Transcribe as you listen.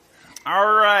All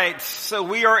right, so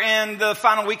we are in the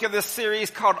final week of this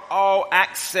series called All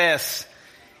Access.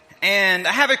 And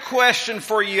I have a question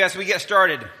for you as we get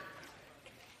started.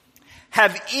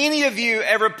 Have any of you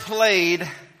ever played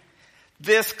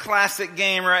this classic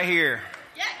game right here?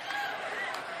 Yes.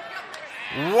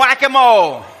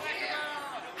 Whack-a-mole.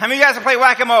 How many of you guys have played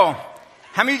Whack-a-mole?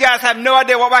 How many of you guys have no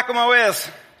idea what Whack-a-mole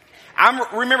is? I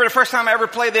remember the first time I ever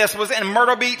played this was in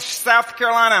Myrtle Beach, South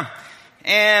Carolina.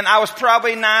 And I was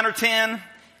probably 9 or 10,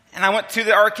 and I went to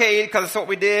the arcade because that's what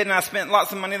we did, and I spent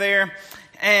lots of money there.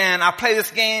 And I played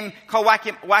this game called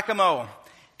Whack-a-Mole.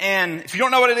 And if you don't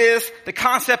know what it is, the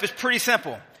concept is pretty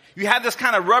simple. You have this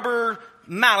kind of rubber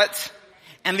mallet,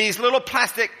 and these little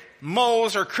plastic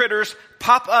moles or critters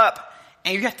pop up,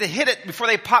 and you have to hit it before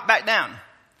they pop back down.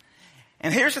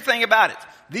 And here's the thing about it.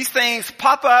 These things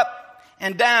pop up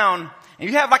and down, and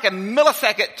you have like a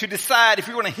millisecond to decide if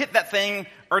you're going to hit that thing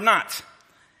or not.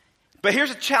 But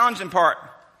here's the challenging part.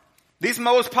 These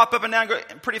moles pop up and down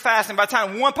pretty fast, and by the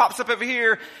time one pops up over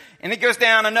here and it goes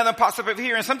down, another pops up over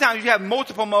here, and sometimes you have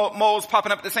multiple moles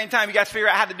popping up at the same time. You guys figure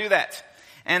out how to do that.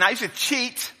 And I used to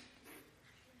cheat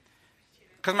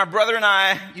because my brother and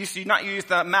I used to not use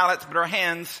the mallets but our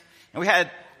hands, and we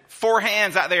had 4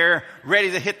 hands out there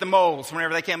ready to hit the moles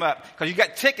whenever they came up, because you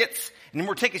got tickets, and the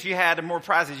more tickets you had, the more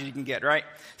prizes you can get, right?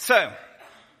 So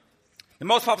the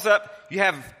mole pops up, you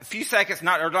have a few seconds,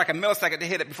 or like a millisecond to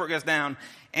hit it before it goes down.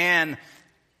 And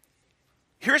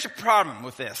here's the problem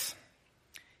with this.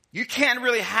 You can't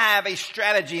really have a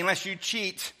strategy unless you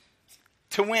cheat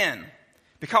to win,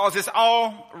 because it's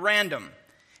all random.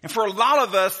 And for a lot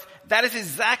of us, that is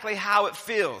exactly how it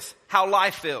feels, how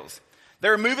life feels.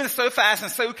 They're moving so fast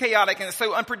and so chaotic and it's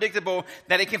so unpredictable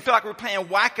that it can feel like we're playing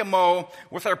whack-a-mole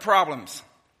with our problems.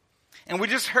 And we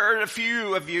just heard a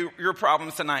few of your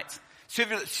problems tonight. So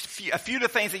a few of the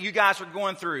things that you guys are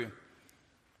going through.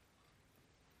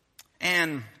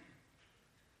 And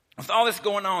with all this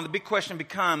going on, the big question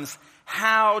becomes,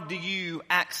 how do you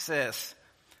access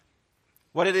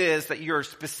what it is that you're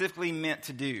specifically meant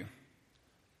to do?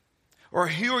 Or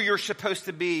who you're supposed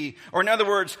to be? Or in other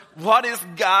words, what is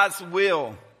God's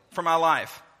will for my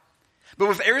life? But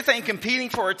with everything competing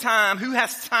for a time, who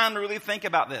has time to really think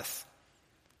about this?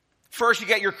 First, you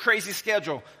got your crazy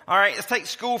schedule. All right, let's take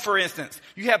school, for instance.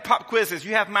 You have pop quizzes,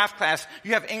 you have math class,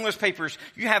 you have English papers,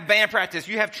 you have band practice,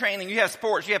 you have training, you have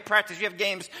sports, you have practice, you have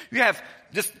games, you have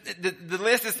just, the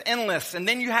list is endless. And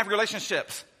then you have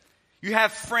relationships. You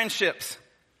have friendships.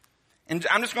 And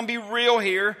I'm just going to be real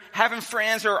here. Having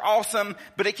friends are awesome,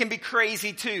 but it can be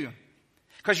crazy too.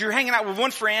 Because you're hanging out with one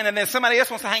friend and then somebody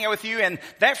else wants to hang out with you, and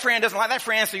that friend doesn't like that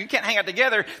friend, so you can't hang out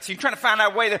together. So you're trying to find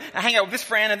out a way to hang out with this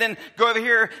friend and then go over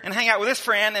here and hang out with this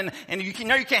friend, and you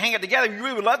know you can't hang out together. You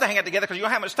really would love to hang out together because you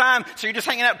don't have much time, so you're just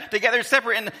hanging out together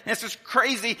separate, and it's just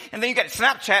crazy. And then you got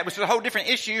Snapchat, which is a whole different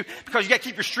issue because you got to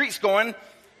keep your streaks going.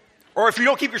 Or if you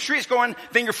don't keep your streaks going,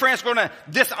 then your friend's going to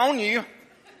disown you.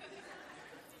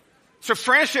 So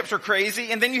friendships are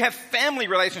crazy, and then you have family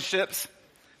relationships.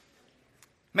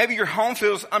 Maybe your home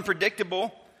feels unpredictable.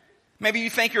 Maybe you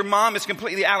think your mom is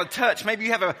completely out of touch. Maybe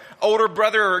you have an older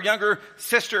brother or younger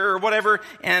sister or whatever,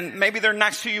 and maybe they're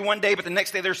nice to you one day, but the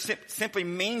next day they're simply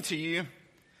mean to you.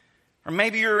 Or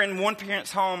maybe you're in one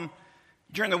parent's home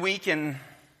during the week and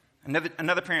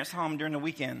another parent's home during the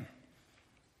weekend.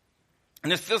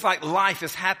 And it feels like life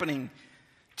is happening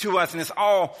to us, and it's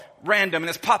all random, and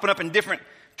it's popping up in different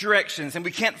directions, and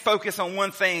we can't focus on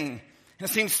one thing. And it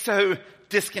seems so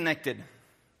disconnected,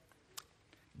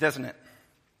 doesn't it?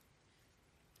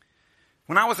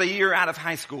 When I was a year out of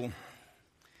high school,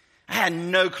 I had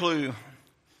no clue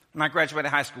when I graduated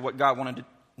high school what God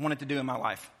wanted to do in my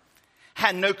life. I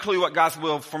had no clue what God's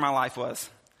will for my life was.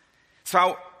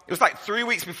 So it was like 3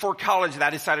 weeks before college that I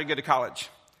decided to go to college.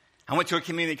 I went to a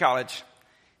community college,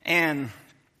 and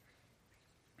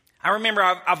I remember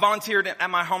I volunteered at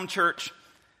my home church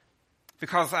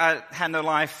because I had no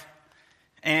life,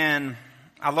 and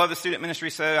I love the student ministry,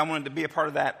 so I wanted to be a part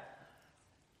of that.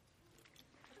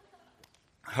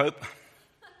 Hope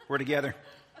we're together.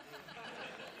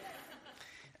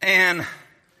 And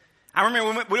I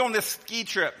remember we were on this ski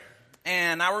trip,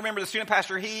 and I remember the student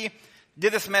pastor, he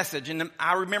did this message, and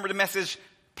I remember the message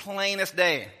plain as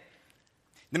day.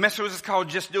 The message was called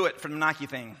Just Do It, from the Nike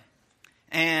thing.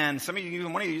 And some of you,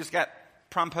 one of you just got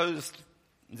promposed.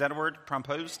 Is that a word?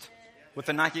 Promposed? With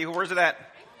the Nike. Where's it at?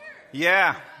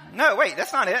 Yeah. No, wait,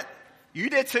 that's not it. You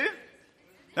did too?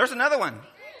 There's another one.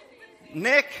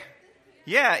 Nick.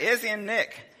 Yeah, Izzy and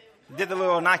Nick did the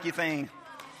little Nike thing.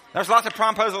 There's lots of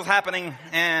promposals happening,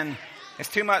 and it's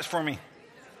too much for me.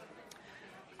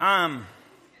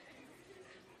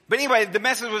 But But anyway, the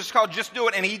message was called Just Do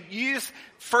It. And he used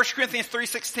 1 Corinthians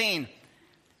 3:16.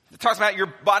 It talks about your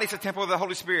body's a temple of the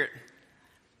Holy Spirit.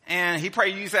 And he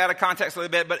probably used that out of context a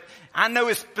little bit. But I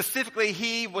know specifically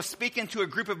he was speaking to a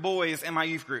group of boys in my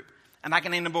youth group. And I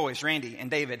can name the boys, Randy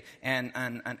and David and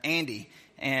Andy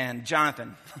and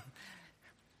Jonathan.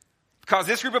 Because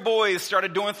this group of boys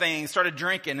started doing things, started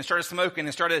drinking and started smoking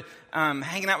and started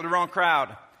hanging out with the wrong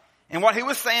crowd. And what he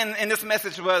was saying in this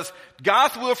message was,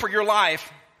 God's will for your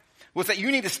life was that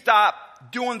you need to stop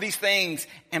doing these things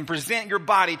and present your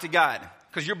body to God.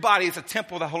 Because your body is a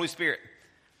temple of the Holy Spirit.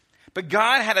 But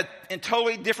God had a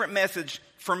totally different message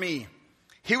for me.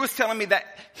 He was telling me that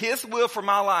his will for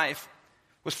my life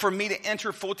was for me to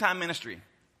enter full-time ministry.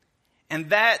 And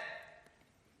that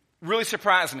really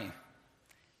surprised me.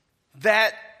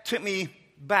 That took me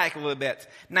back a little bit.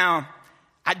 Now,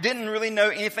 I didn't really know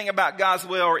anything about God's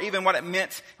will or even what it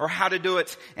meant or how to do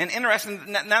it. And interesting,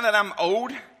 now that I'm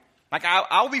old, like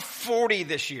I'll be 40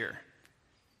 this year.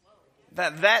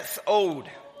 That's old.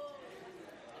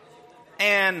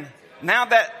 And now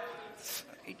that,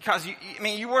 because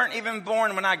you weren't even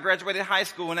born when I graduated high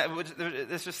school, and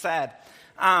it's just sad.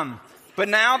 But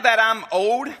now that I'm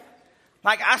old,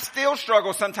 like I still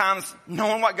struggle sometimes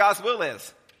knowing what God's will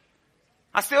is.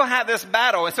 I still have this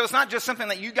battle. And so it's not just something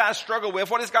that you guys struggle with.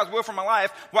 What is God's will for my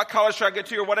life? What college should I go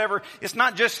to or whatever? It's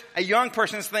not just a young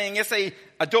person's thing. It's a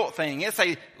adult thing. It's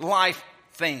a life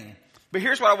thing. But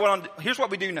here's what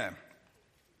we do know.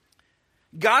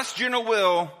 God's general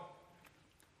will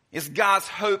is God's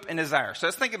hope and desire. So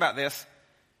let's think about this.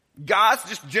 God's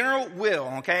just general will,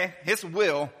 okay? His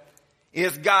will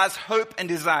is God's hope and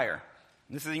desire.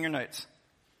 This is in your notes.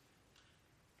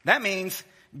 That means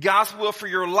God's will for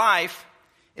your life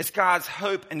is God's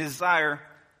hope and desire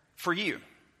for you.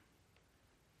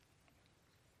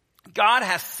 God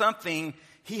has something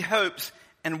he hopes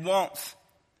and wants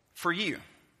for you.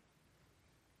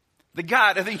 The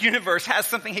God of the universe has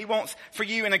something he wants for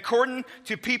you, and according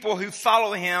to people who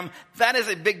follow him, that is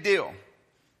a big deal.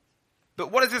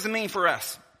 But what does this mean for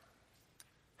us?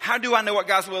 How do I know what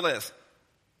God's will is?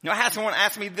 I had someone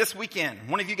ask me this weekend,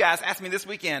 one of you guys asked me this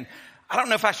weekend, I don't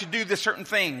know if I should do this certain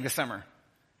thing this summer.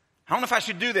 I don't know if I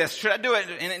should do this. Should I do it?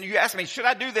 And you asked me, should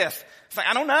I do this? It's like,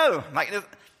 I don't know. Like,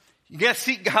 you got to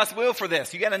seek God's will for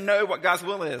this. You got to know what God's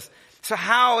will is. So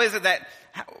how is it that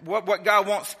what God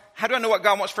wants? How do I know what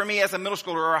God wants for me as a middle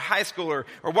schooler or a high schooler?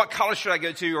 Or what college should I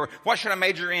go to? Or what should I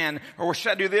major in? Or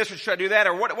should I do this or should I do that?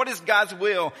 Or what is God's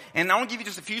will? And I want to give you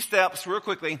just a few steps real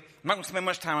quickly. I'm not going to spend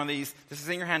much time on these. This is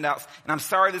in your handouts. And I'm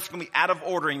sorry this is going to be out of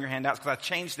order in your handouts because I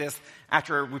changed this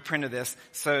after we printed this.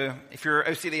 So if you're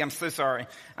OCD, I'm so sorry.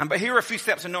 But here are a few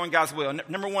steps in knowing God's will.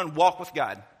 Number one, walk with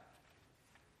God.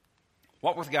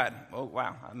 Walk with God. Oh,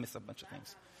 wow. I missed a bunch of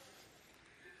things.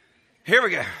 Here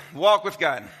we go. Walk with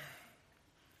God.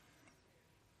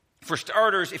 For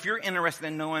starters, if you're interested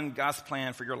in knowing God's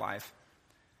plan for your life,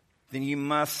 then you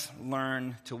must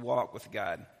learn to walk with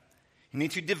God. You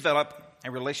need to develop a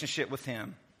relationship with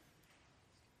him.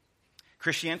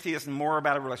 Christianity is more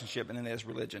about a relationship than it is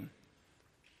religion.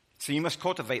 So you must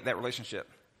cultivate that relationship.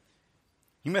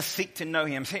 You must seek to know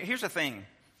him. Here's the thing.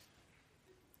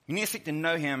 You need to seek to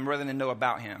know him rather than know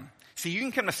about him. See, you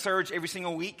can come to Surge every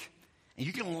single week, and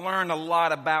you can learn a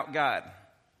lot about God.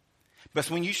 But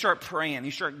when you start praying,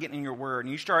 you start getting in your word,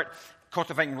 and you start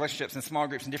cultivating relationships and small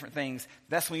groups and different things,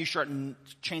 that's when you start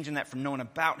changing that from knowing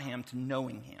about him to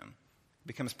knowing him. It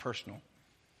becomes personal.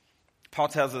 Paul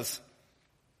tells us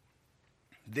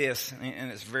this,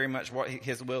 and it's very much what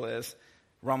his will is.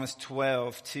 Romans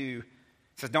 12:2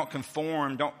 says, don't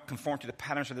conform to the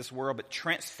patterns of this world, but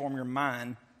transform your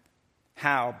mind.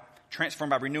 How? Transform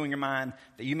by renewing your mind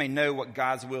that you may know what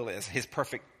God's will is, his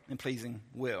perfect and pleasing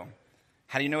will.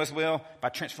 How do you know his will? By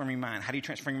transforming your mind. How do you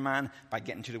transform your mind? By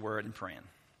getting to the word and praying.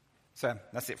 So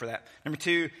that's it for that. Number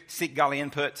two, seek godly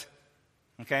input.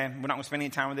 Okay, we're not going to spend any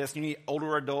time with this. You need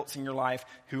older adults in your life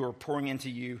who are pouring into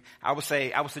you. I would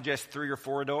suggest 3 or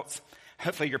 4 adults.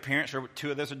 Hopefully your parents are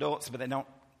 2 of those adults, but they don't.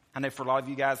 I know for a lot of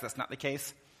you guys that's not the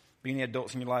case. But you need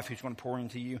adults in your life who's going to pour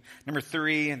into you. Number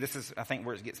 3, and this is I think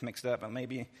where it gets mixed up,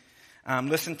 maybe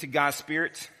listen to God's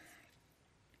Spirit.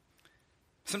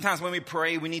 Sometimes when we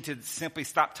pray, we need to simply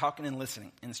stop talking and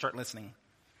listening and start listening.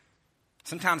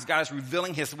 Sometimes God is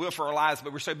revealing his will for our lives,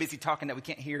 but we're so busy talking that we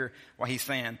can't hear what he's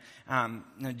saying.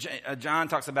 John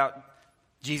talks about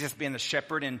Jesus being the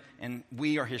shepherd and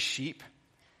we are his sheep.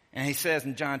 And he says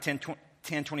in John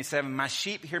 10:27, my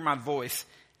sheep hear my voice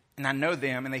and I know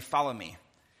them and they follow me.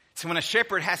 So when a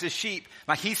shepherd has his sheep,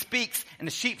 like he speaks and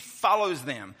the sheep follows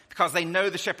them because they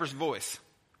know the shepherd's voice.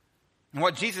 And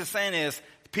what Jesus is saying is,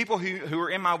 People who are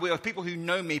in my will, people who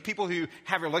know me, people who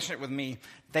have a relationship with me,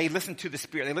 they listen to the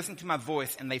Spirit, they listen to my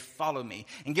voice, and they follow me.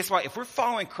 And guess what? If we're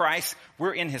following Christ,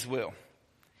 we're in his will.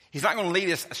 He's not going to lead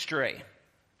us astray.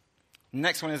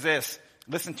 Next one is this.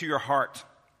 Listen to your heart.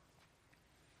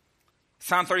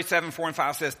 Psalm 37, 4 and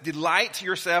 5 says, delight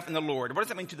yourself in the Lord. What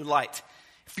does it mean to delight?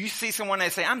 If you see someone and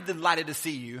they say, I'm delighted to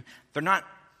see you, they're not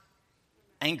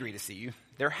angry to see you.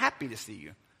 They're happy to see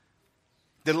you.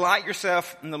 Delight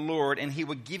yourself in the Lord, and he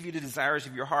will give you the desires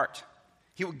of your heart.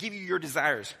 He will give you your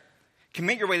desires.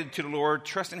 Commit your way to the Lord,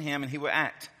 trust in him, and he will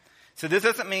act. So this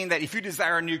doesn't mean that if you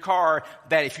desire a new car,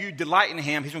 that if you delight in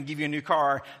him, he's going to give you a new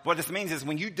car. What this means is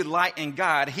when you delight in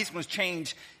God, he's going to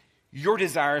change your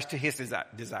desires to his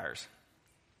desires.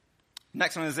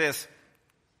 Next one is this.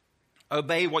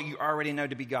 Obey what you already know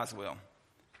to be God's will.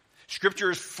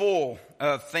 Scripture is full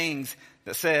of things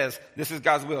that says, this is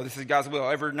God's will, this is God's will.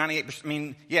 Over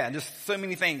 98%, just so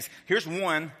many things. Here's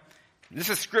one. This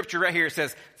is scripture right here. It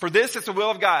says, for this is the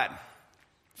will of God.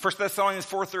 1 Thessalonians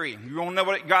 4:3. You want to know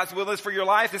what God's will is for your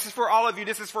life? This is for all of you.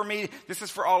 This is for me. This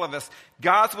is for all of us.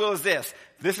 God's will is this.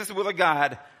 This is the will of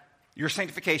God, your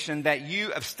sanctification, that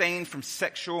you abstain from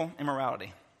sexual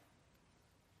immorality.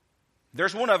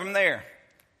 There's one of them there.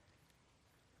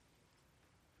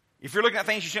 If you're looking at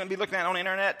things you shouldn't be looking at on the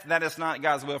internet, that is not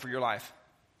God's will for your life.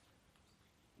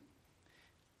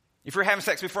 If you're having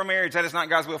sex before marriage, that is not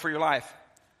God's will for your life.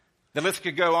 The list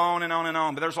could go on and on and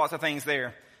on, but there's lots of things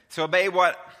there. So obey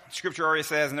what Scripture already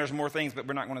says, and there's more things, but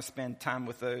we're not going to spend time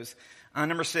with those.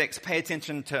 Number 6, pay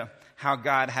attention to how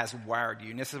God has wired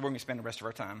you. And this is where we're going to spend the rest of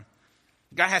our time.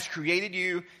 God has created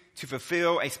you to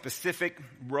fulfill a specific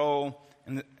role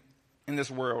in this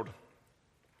world.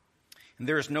 And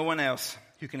there is no one else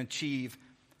who can achieve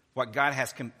what God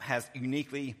has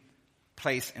uniquely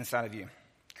placed inside of you,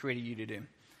 created you to do.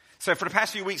 So for the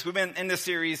past few weeks, we've been in this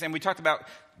series, and we talked about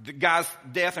God's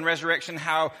death and resurrection,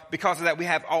 how because of that we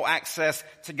have all access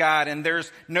to God, and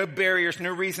there's no barriers, no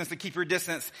reasons to keep your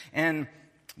distance. And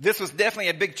this was definitely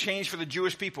a big change for the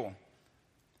Jewish people.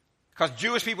 Because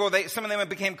Jewish people, some of them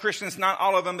became Christians, not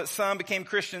all of them, but some became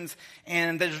Christians.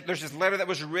 And there's this letter that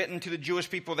was written to the Jewish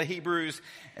people, the Hebrews.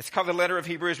 It's called the letter of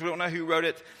Hebrews. We don't know who wrote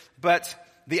it. But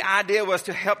the idea was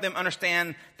to help them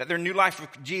understand that their new life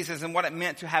with Jesus and what it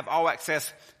meant to have all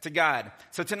access to God.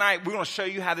 So tonight, we're going to show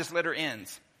you how this letter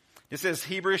ends. This is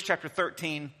Hebrews chapter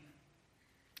 13,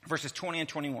 verses 20 and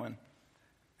 21. And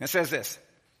it says this.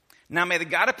 Now may the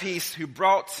God of peace, who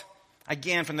brought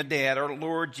again from the dead, our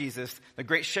Lord Jesus, the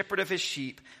great shepherd of his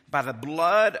sheep, by the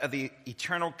blood of the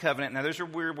eternal covenant. Now, those are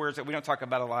weird words that we don't talk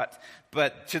about a lot,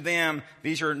 but to them,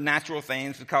 these are natural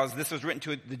things because this was written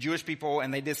to the Jewish people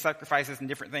and they did sacrifices and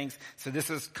different things. So this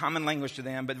is common language to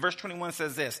them. But verse 21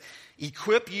 says this,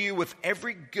 equip you with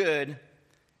every good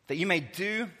that you may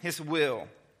do his will,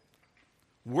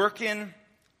 working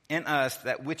in us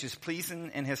that which is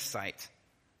pleasing in his sight.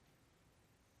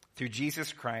 Through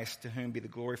Jesus Christ, to whom be the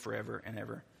glory forever and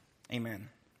ever. Amen.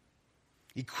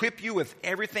 Equip you with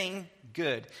everything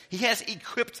good. He has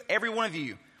equipped every one of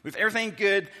you with everything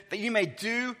good that you may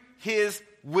do his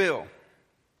will.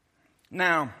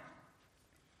 Now,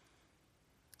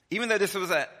 even though this was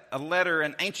a letter,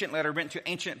 an ancient letter written to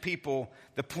ancient people,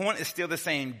 the point is still the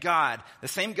same. God, the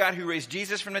same God who raised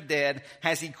Jesus from the dead,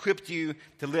 has equipped you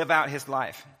to live out his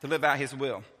life, to live out his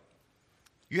will.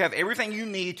 You have everything you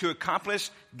need to accomplish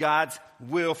God's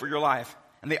will for your life.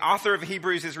 And the author of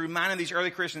Hebrews is reminding these early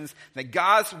Christians that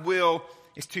God's will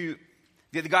is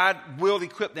that God will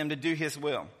equip them to do his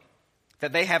will.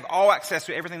 That they have all access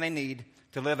to everything they need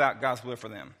to live out God's will for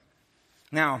them.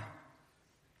 Now,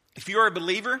 if you're a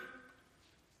believer,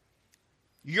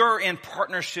 you're in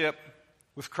partnership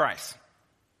with Christ.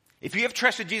 If you have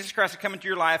trusted Jesus Christ to come into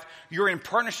your life, you're in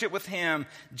partnership with him.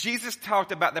 Jesus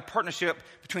talked about the partnership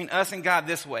between us and God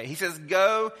this way. He says,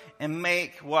 go and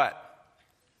make what?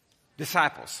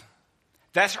 Disciples.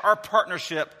 That's our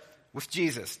partnership with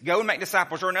Jesus. Go and make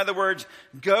disciples. Or in other words,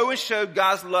 go and show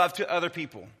God's love to other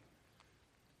people.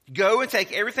 Go and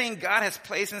take everything God has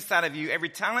placed inside of you, every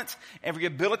talent, every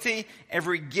ability,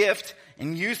 every gift,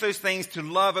 and use those things to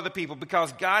love other people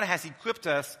because God has equipped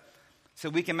us so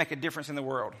we can make a difference in the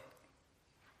world.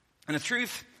 And the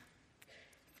truth,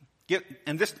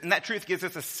 and that truth gives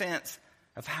us a sense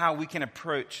of how we can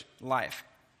approach life.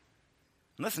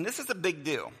 And listen, this is a big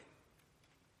deal.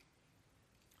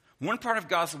 One part of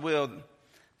God's will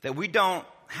that we don't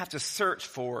have to search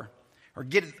for or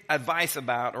get advice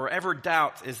about or ever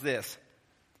doubt is this.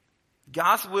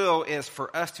 God's will is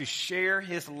for us to share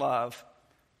his love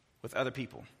with other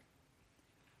people.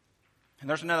 And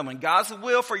there's another one. God's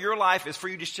will for your life is for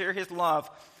you to share his love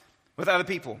with other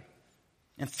people.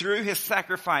 And through his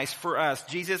sacrifice for us,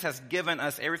 Jesus has given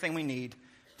us everything we need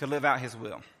to live out his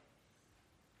will.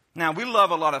 Now, we love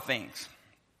a lot of things.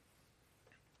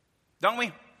 Don't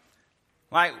we?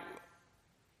 Like,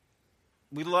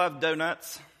 we love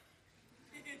donuts.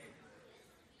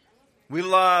 We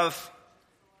love,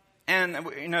 and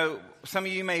you know, some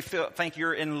of you may think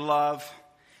you're in love.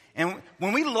 And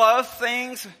when we love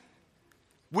things,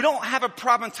 we don't have a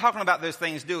problem talking about those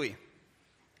things, do we?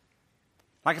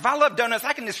 Like if I love donuts,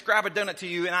 I can describe a donut to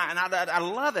you, and I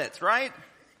love it, right?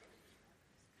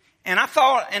 And I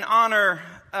thought in honor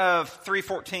of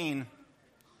 314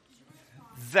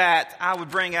 that I would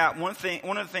bring out one of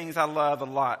the things I love a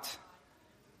lot.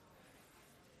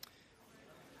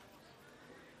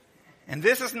 And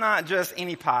this is not just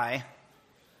any pie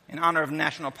in honor of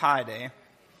National Pie Day.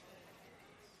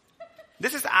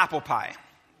 This is apple pie.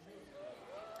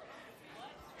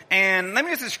 And let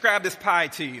me just describe this pie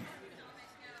to you.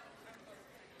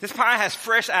 This pie has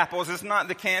fresh apples. It's not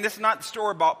the can. This is not the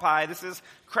store-bought pie. This is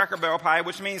Cracker Barrel pie,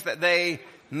 which means that they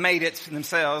made it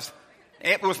themselves.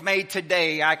 It was made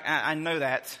today. I know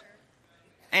that.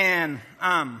 And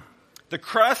the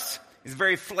crust is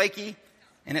very flaky,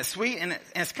 and it's sweet, and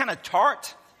it's kind of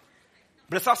tart,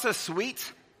 but it's also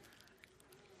sweet.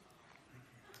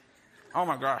 Oh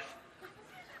my gosh.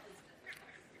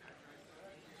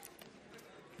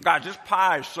 God, this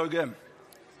pie is so good.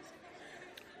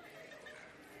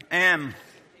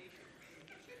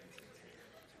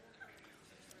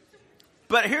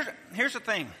 But here's the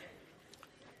thing.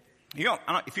 If you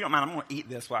don't mind, I'm going to eat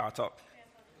this while I talk.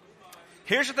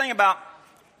 Here's the thing about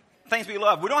things we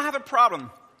love. We don't have a problem.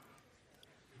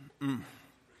 We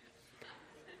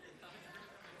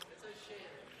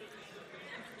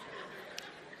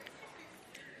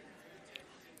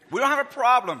don't have a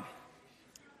problem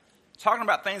talking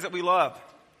about things that we love.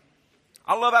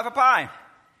 I love apple pie.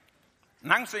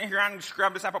 And I can sit here and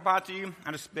describe this apple pie to you.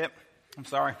 I just spit. I'm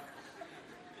sorry.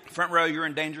 Front row, you're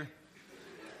in danger.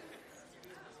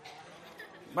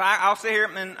 But I'll sit here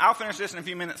and I'll finish this in a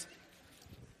few minutes.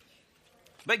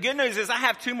 But good news is I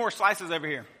have 2 more slices over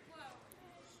here.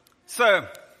 So, I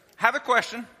have a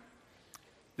question.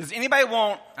 Does anybody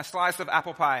want a slice of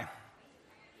apple pie?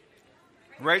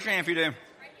 Raise your hand if you do.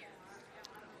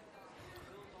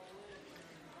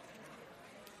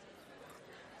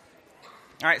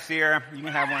 All right, Sierra, you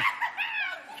can have one.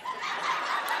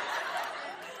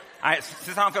 All right,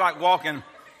 since I don't feel like walking,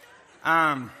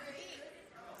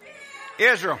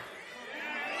 Israel.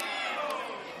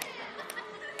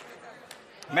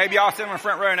 Maybe y'all sit in the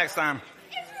front row next time.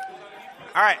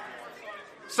 All right.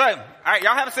 So, all right,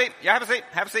 y'all have a seat. Y'all have a seat.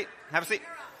 Have a seat. Have a seat.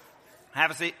 Have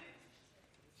a seat.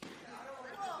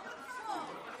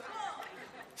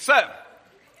 So,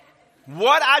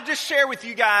 what I just shared with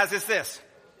you guys is this.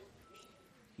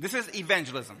 This is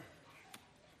evangelism.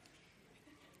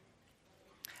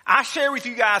 I share with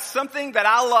you guys something that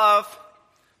I love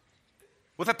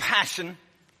with a passion.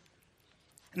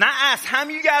 And I asked, how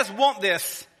many of you guys want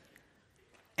this?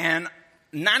 And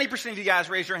 90% of you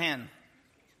guys raised your hand.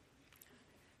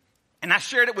 And I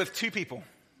shared it with 2 people.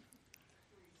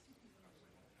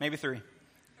 Maybe 3.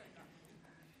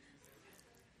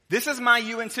 This is my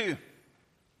UN2.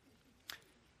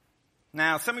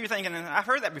 Now, some of you are thinking, and I've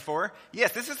heard that before.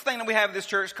 Yes, this is the thing that we have at this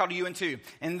church called a UN2.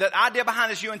 And the idea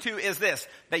behind this UN2 is this,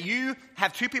 that you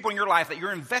have 2 people in your life that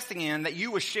you're investing in, that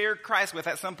you will share Christ with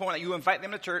at some point, that you will invite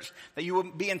them to church, that you will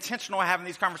be intentional having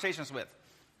these conversations with.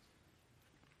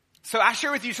 So I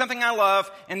share with you something I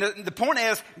love, and the point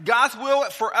is, God's will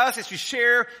for us is to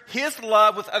share His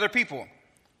love with other people.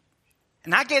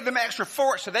 And I gave them extra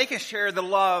forks so they can share the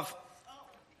love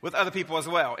with other people as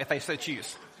well, if they so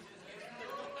choose.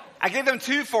 I gave them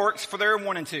 2 forks for their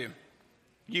 1 and 2.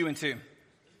 You and 2.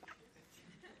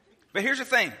 But here's the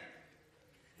thing.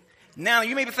 Now,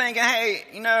 you may be thinking, hey,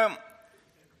 you know,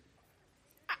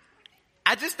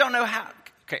 I just don't know how.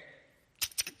 Okay.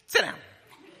 Sit down.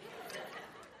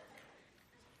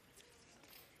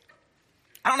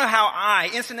 I don't know how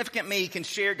I, insignificant me, can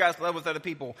share God's love with other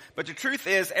people. But the truth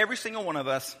is, every single one of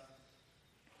us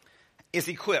is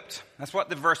equipped. That's what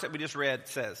the verse that we just read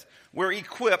says. We're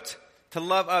equipped to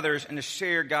love others and to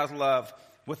share God's love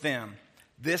with them.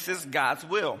 This is God's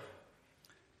will.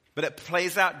 But it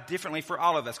plays out differently for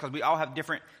all of us because we all have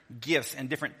different gifts and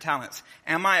different talents.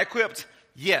 Am I equipped?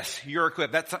 Yes, you're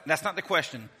equipped. That's not the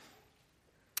question.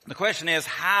 The question is,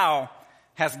 how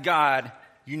has God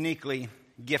uniquely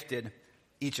gifted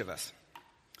each of us?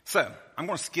 So, I'm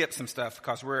going to skip some stuff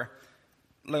because we're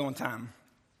low on time.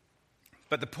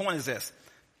 But the point is this.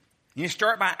 You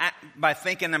start by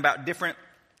thinking about different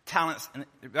talents, and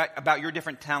about your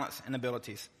different talents and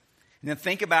abilities. And then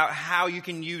think about how you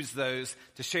can use those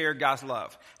to share God's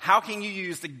love. How can you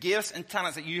use the gifts and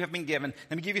talents that you have been given?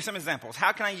 Let me give you some examples.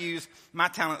 How can I use my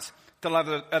talents to love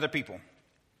other people?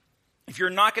 If you're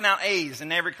knocking out A's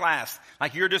in every class,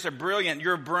 like you're just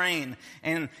you're a brain,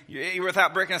 and you're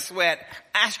without breaking a sweat,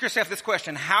 ask yourself this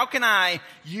question: how can I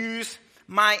use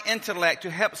my intellect to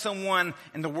help someone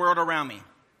in the world around me?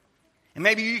 And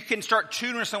maybe you can start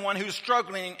tutoring someone who's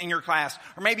struggling in your class.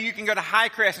 Or maybe you can go to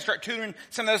Highcrest and start tutoring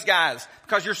some of those guys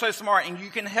because you're so smart and you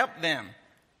can help them.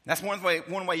 That's one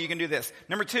way you can do this.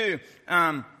 Number two,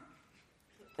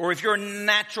 or if you're a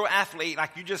natural athlete,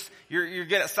 like you're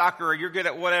good at soccer or you're good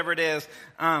at whatever it is,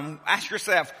 ask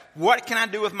yourself, what can I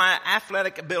do with my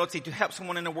athletic ability to help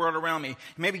someone in the world around me?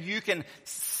 Maybe you can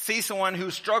see someone who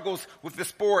struggles with the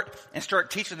sport and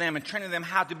start teaching them and training them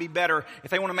how to be better.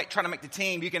 If they want to try to make the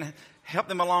team, you can help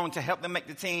them along to help them make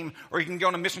the team, or you can go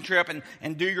on a mission trip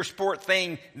and do your sport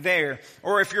thing there.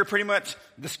 Or if you're pretty much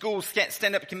the school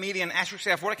stand-up comedian, ask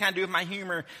yourself, what can I do with my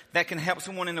humor that can help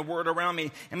someone in the world around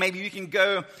me? And maybe you can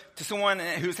go to someone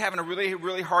who's having a really,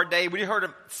 really hard day. We heard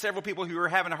of several people who are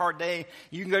having a hard day.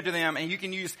 You can go to them and you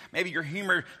can use maybe your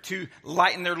humor to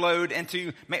lighten their load and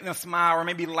to make them smile, or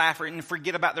maybe laugh and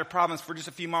forget about their problems for just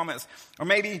a few moments. Or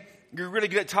maybe you're really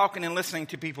good at talking and listening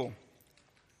to people,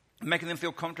 making them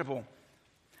feel comfortable.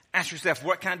 Ask yourself,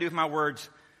 what can I do with my words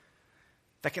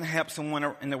that can help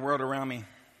someone in the world around me?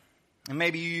 And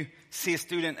maybe you see a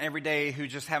student every day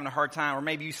who's just having a hard time, or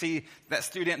maybe you see that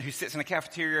student who sits in the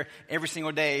cafeteria every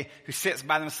single day, who sits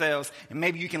by themselves, and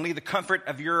maybe you can leave the comfort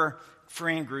of your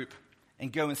friend group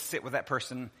and go and sit with that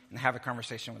person and have a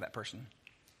conversation with that person.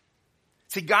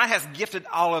 See, God has gifted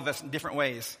all of us in different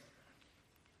ways.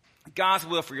 God's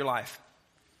will for your life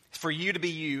is for you to be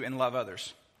you and love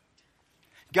others.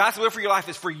 God's will for your life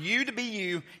is for you to be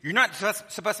you. You're not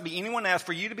supposed to be anyone else.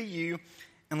 For you to be you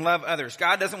and love others.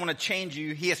 God doesn't want to change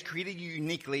you. He has created you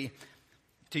uniquely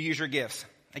to use your gifts.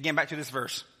 Again, back to this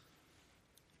verse.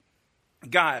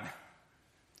 God,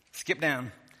 skip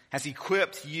down, has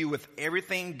equipped you with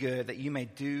everything good that you may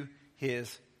do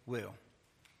His will.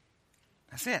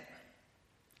 That's it.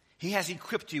 He has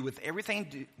equipped you with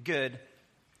everything good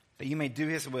that you may do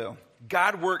His will.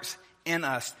 God works in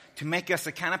us to make us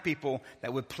the kind of people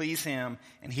that would please Him,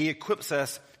 and He equips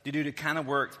us to do the kind of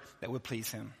work that would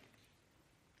please Him.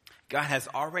 God has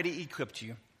already equipped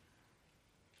you.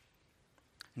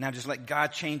 Now just let God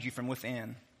change you from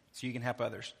within so you can help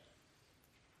others.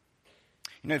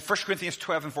 You know, 1 Corinthians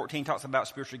 12 and 14 talks about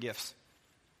spiritual gifts.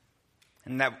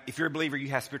 And that if you're a believer, you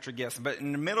have spiritual gifts. But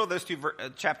in the middle of those two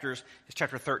chapters is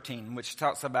chapter 13, which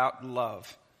talks about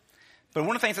love. But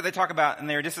one of the things that they talk about in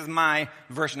there, this is my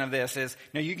version of this, is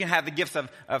you can have the gifts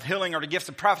of healing, or the gifts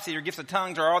of prophecy, or gifts of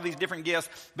tongues, or all these different gifts.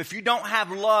 But if you don't have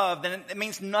love, then it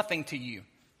means nothing to you.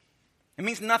 It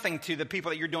means nothing to the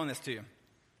people that you're doing this to.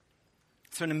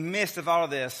 So in the midst of all of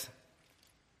this,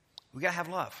 we got to have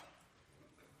love.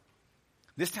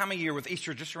 This time of year, with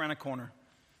Easter just around the corner,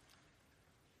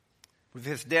 with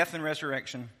His death and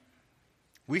resurrection,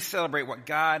 we celebrate what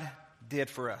God did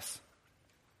for us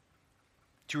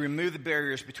to remove the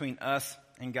barriers between us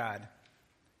and God.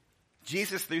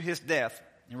 Jesus, through His death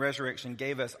and resurrection,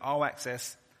 gave us all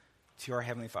access to our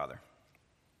Heavenly Father.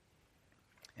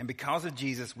 And because of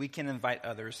Jesus, we can invite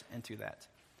others into that.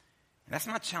 And that's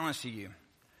my challenge to you.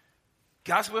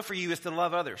 God's will for you is to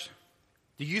love others,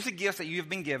 to use the gifts that you have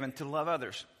been given to love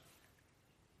others.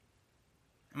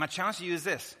 And my challenge to you is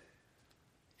this: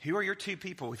 who are your two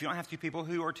people? If you don't have two people,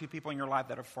 who are two people in your life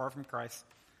that are far from Christ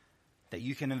that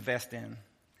you can invest in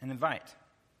and invite?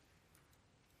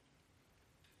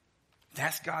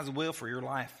 That's God's will for your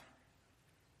life.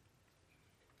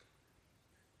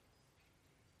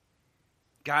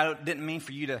 God didn't mean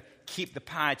for you to keep the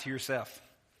pie to yourself,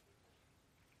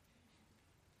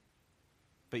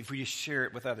 but for you to share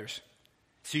it with others,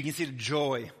 so you can see the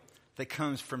joy that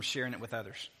comes from sharing it with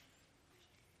others.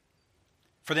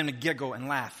 For them to giggle and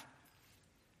laugh.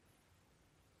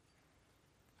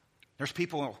 There's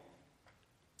people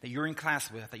that you're in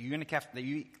class with, that you're in the cafe, that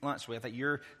you eat lunch with, that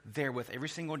you're there with every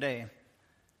single day,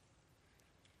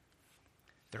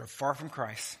 that are far from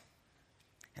Christ,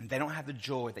 and they don't have the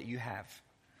joy that you have.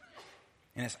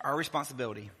 And it's our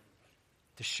responsibility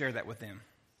to share that with them.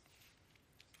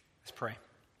 Let's pray.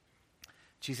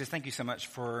 Jesus, thank you so much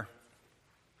for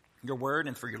your word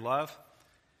and for your love.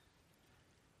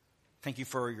 Thank you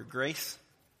for your grace.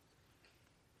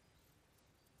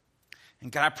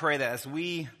 And God, I pray that as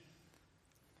we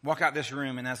walk out this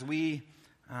room and as we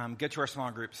go to our small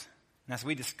groups and as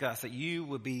we discuss, that you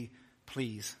would be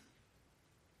pleased.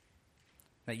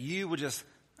 That you would just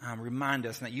remind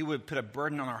us, and that you would put a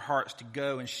burden on our hearts to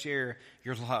go and share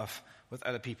your love with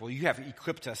other people. You have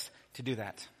equipped us to do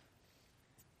that.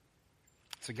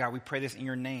 So God, we pray this in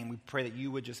your name. We pray that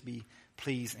you would just be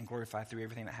pleased and glorified through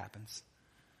everything that happens.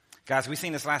 Guys, we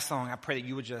sing this last song. I pray that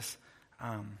you would just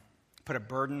put a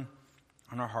burden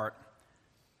on our heart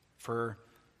for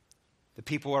the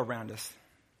people around us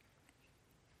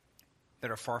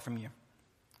that are far from you.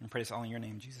 And pray this all in your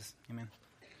name, Jesus. Amen.